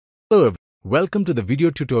Hello, welcome to the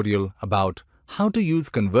video tutorial about how to use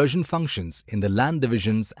conversion functions in the land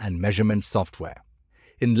divisions and measurement software.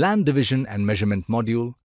 In land division and measurement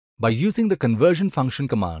module, by using the conversion function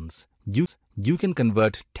commands, you can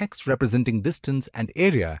convert text representing distance and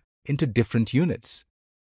area into different units.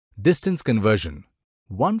 Distance conversion: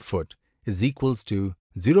 1 foot is equals to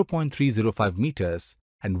 0.305 meters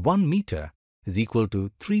and 1 meter is equal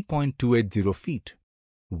to 3.280 feet.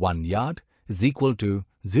 1 yard is equal to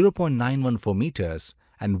 0.914 meters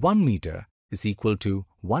and 1 meter is equal to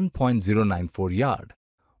 1.094 yard.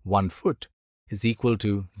 1 foot is equal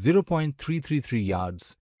to 0.333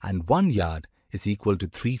 yards and 1 yard is equal to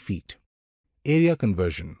 3 feet. Area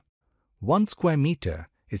conversion: 1 square meter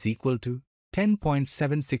is equal to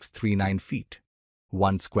 10.7639 feet.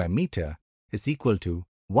 1 square meter is equal to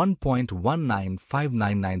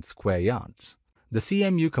 1.19599 square yards. The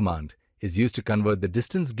CMU command is used to convert the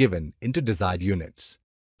distance given into desired units.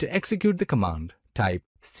 To execute the command, type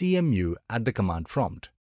CMU at the command prompt.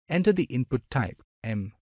 Enter the input type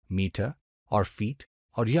m, meter, or feet,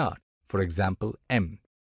 or yard, for example m.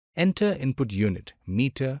 Enter input unit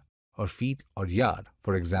meter, or feet, or yard,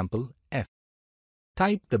 for example f.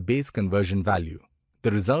 Type the base conversion value. The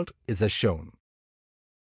result is as shown.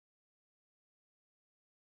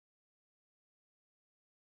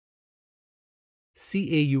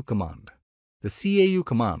 CAU command. The CAU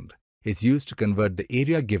command is used to convert the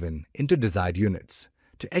area given into desired units.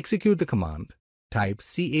 To execute the command, type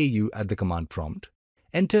CAU at the command prompt.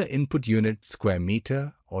 Enter input unit square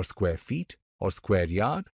meter or square feet or square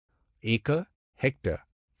yard, acre, hectare.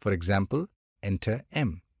 For example, enter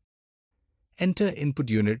m. Enter input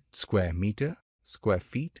unit square meter, square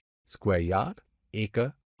feet, square yard,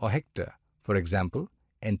 acre, or hectare. For example,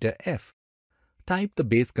 enter f. Type the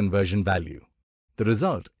base conversion value. The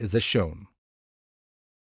result is as shown.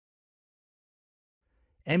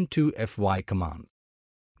 M2FY command.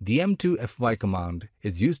 The M2FY command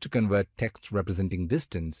is used to convert text representing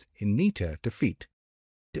distance in meter to feet.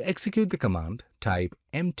 To execute the command, type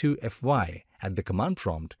M2FY at the command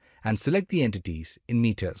prompt and select the entities in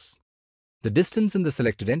meters. The distance in the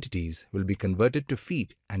selected entities will be converted to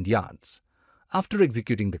feet and yards. After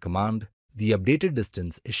executing the command, the updated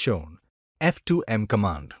distance is shown. F2M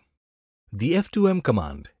command. The F2M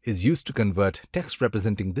command is used to convert text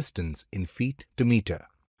representing distance in feet to meter.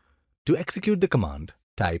 To execute the command,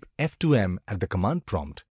 type F2M at the command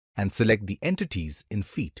prompt and select the entities in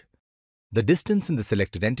feet. The distance in the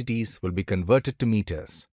selected entities will be converted to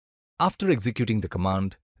meters. After executing the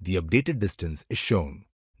command, the updated distance is shown.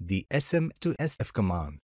 The SM to SF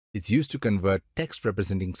command is used to convert text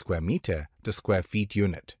representing square meter to square feet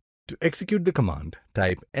unit. To execute the command,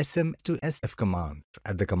 type SM to SF command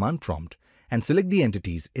at the command prompt and select the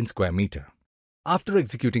entities in square meter. After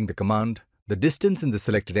executing the command, the distance in the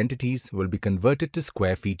selected entities will be converted to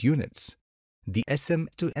square feet units. The SM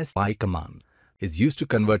to SY command is used to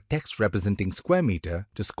convert text representing square meter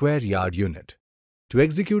to square yard unit. To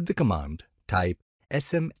execute the command, type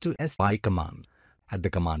SM to SY command at the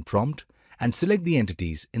command prompt and select the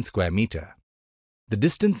entities in square meter. The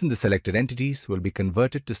distance in the selected entities will be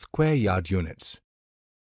converted to square yard units.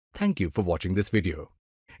 Thank you for watching this video.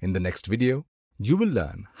 In the next video, you will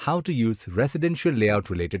learn how to use residential layout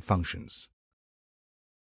related functions.